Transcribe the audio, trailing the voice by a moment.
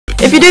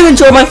if you do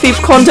enjoy my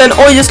FIFA content,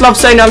 or you just love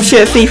saying I'm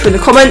shit at FIFA in the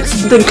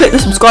comments, then click the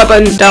subscribe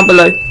button down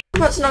below.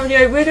 That's another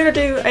video. We're going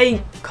to do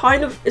a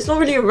kind of, it's not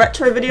really a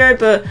retro video,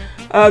 but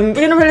we're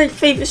going to play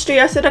FIFA Street.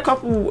 I said a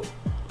couple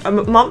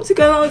months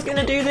ago I was going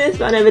to do this,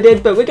 but I never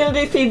did. But we're going to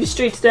do FIFA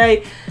Street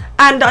today.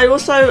 And I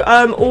also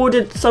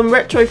ordered some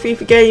retro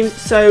FIFA games,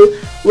 so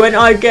when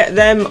I get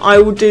them I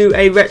will do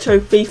a retro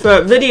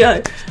FIFA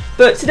video.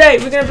 But today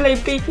we're going to play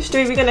FIFA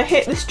Street. We're going to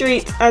hit the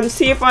streets and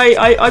see if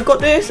I got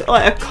this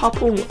like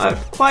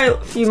quite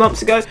a few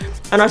months ago,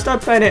 and I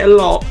started playing it a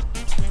lot.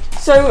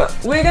 So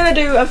we're going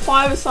to do a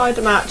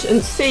 5-a-side match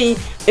and see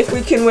if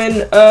we can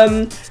win. We're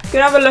going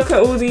to have a look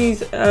at all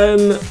these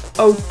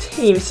old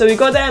teams. So we've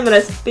got the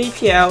MLS,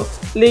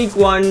 BPL, League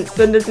One,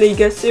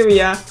 Bundesliga, Serie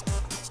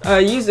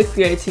A, user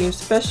created teams,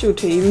 special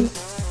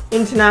teams,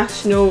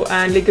 international,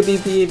 and Liga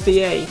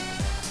BBVA.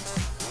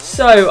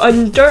 So I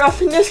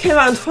think this came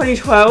out in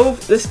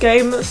 2012. This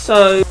game.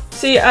 So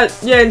see, yeah,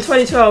 in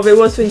 2012 it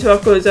was 2012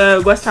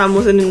 because West Ham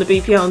wasn't in the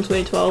BPL in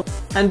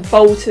 2012, and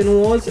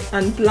Bolton was,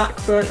 and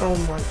Blackburn. Oh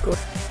my god.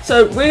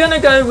 So we're gonna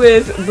go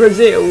with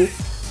Brazil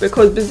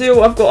because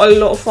Brazil, I've got a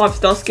lot of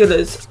 5-star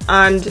skillers,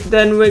 and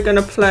then we're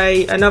gonna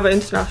play another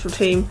international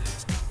team,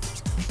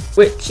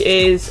 which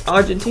is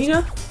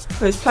Argentina.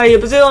 Let's play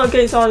Brazil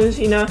against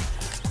Argentina.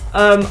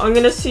 I'm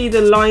going to see the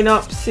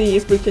lineup, see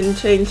if we can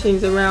change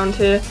things around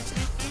here.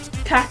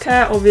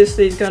 Kaká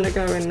obviously is going to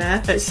go in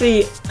there. Let's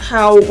see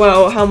how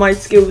my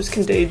skills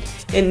can do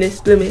in this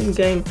blooming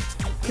game,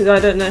 because I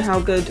don't know how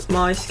good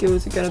my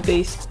skills are going to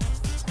be.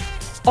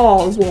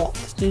 Oh, what?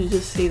 Did you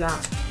just see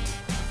that?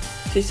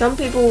 See, some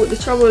people, the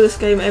trouble with this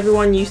game,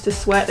 everyone used to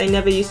sweat, they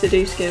never used to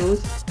do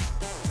skills.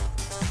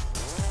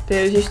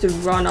 They used to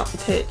run up the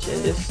pitch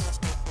and just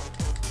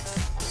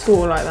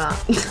score like that.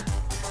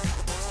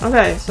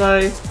 okay,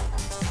 so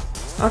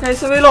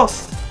we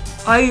lost.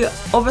 I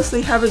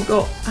obviously haven't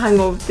got hang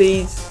of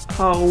these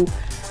whole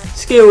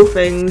skill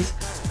things.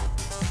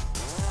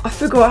 I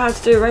forgot how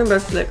to do a rainbow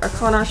flick. I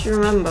can't actually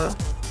remember.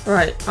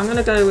 Right, I'm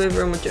gonna go with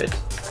Real Madrid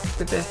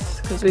with this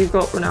because we've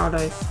got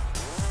Ronaldo,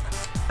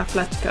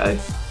 Atletico,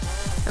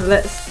 and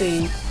let's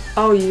see.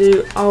 Oh, you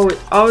do. Oh,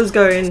 I was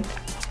going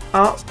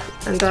up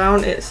and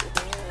down. It's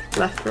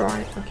left,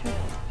 right. Okay.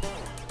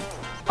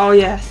 Oh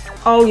yes.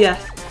 Oh yes,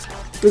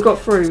 we got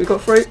through,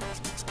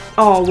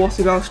 Oh, what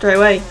a goal straight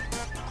away.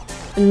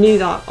 I knew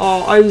that.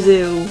 Oh,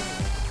 Ozil.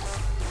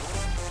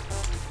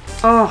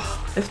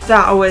 Oh, if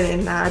that went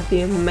in, that'd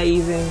be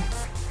amazing.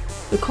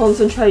 The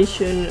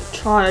concentration,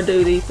 trying to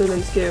do these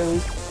blooming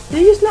skills. Did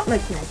he just not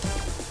make me?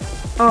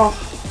 Oh.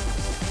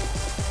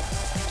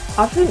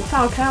 I think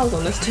Falcao's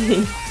on this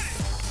team.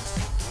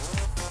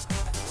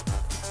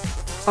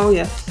 Oh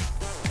yes.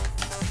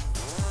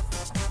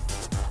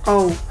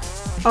 Oh,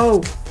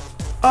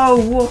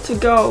 what a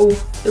goal!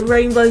 The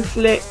rainbow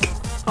flick.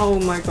 Oh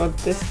my god,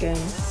 this game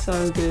is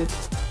so good.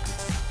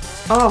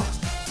 Oh,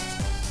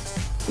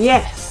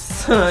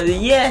 yes,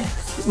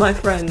 yes, my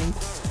friend.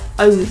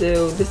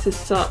 Ozil, this is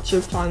such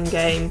a fun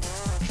game.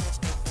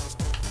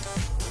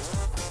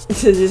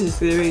 This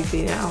is really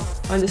easy now.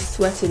 I'm just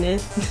sweating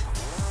it.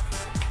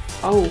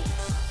 Oh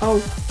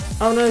no,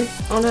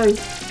 oh no,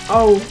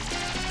 oh,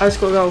 I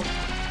just got a goal.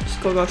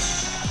 Just got a goal.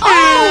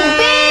 Oh,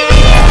 baby!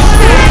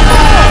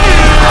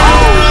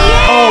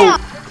 Oh,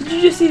 did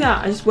you just see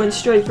that? I just went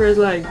straight for his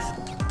legs.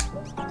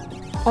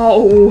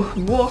 Oh,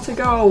 what a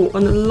goal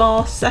on the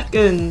last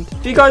second.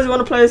 If you guys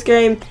want to play this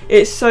game,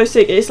 it's so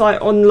sick. It's like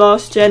on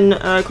last gen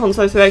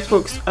consoles, so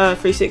Xbox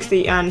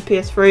 360 and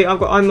PS3.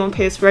 I'm on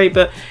PS3,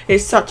 but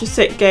it's such a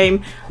sick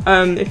game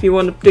if you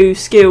want to do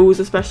skills,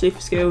 especially for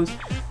skills.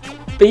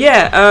 But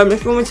yeah,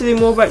 if you want me to do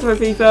more retro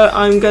FIFA,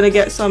 I'm going to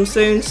get some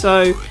soon,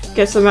 so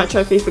get some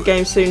retro FIFA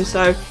games soon,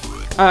 so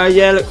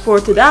yeah, look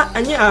forward to that.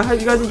 And yeah, I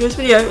hope you guys enjoyed this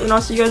video, and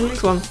I'll see you guys in the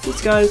next one.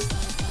 Peace, guys.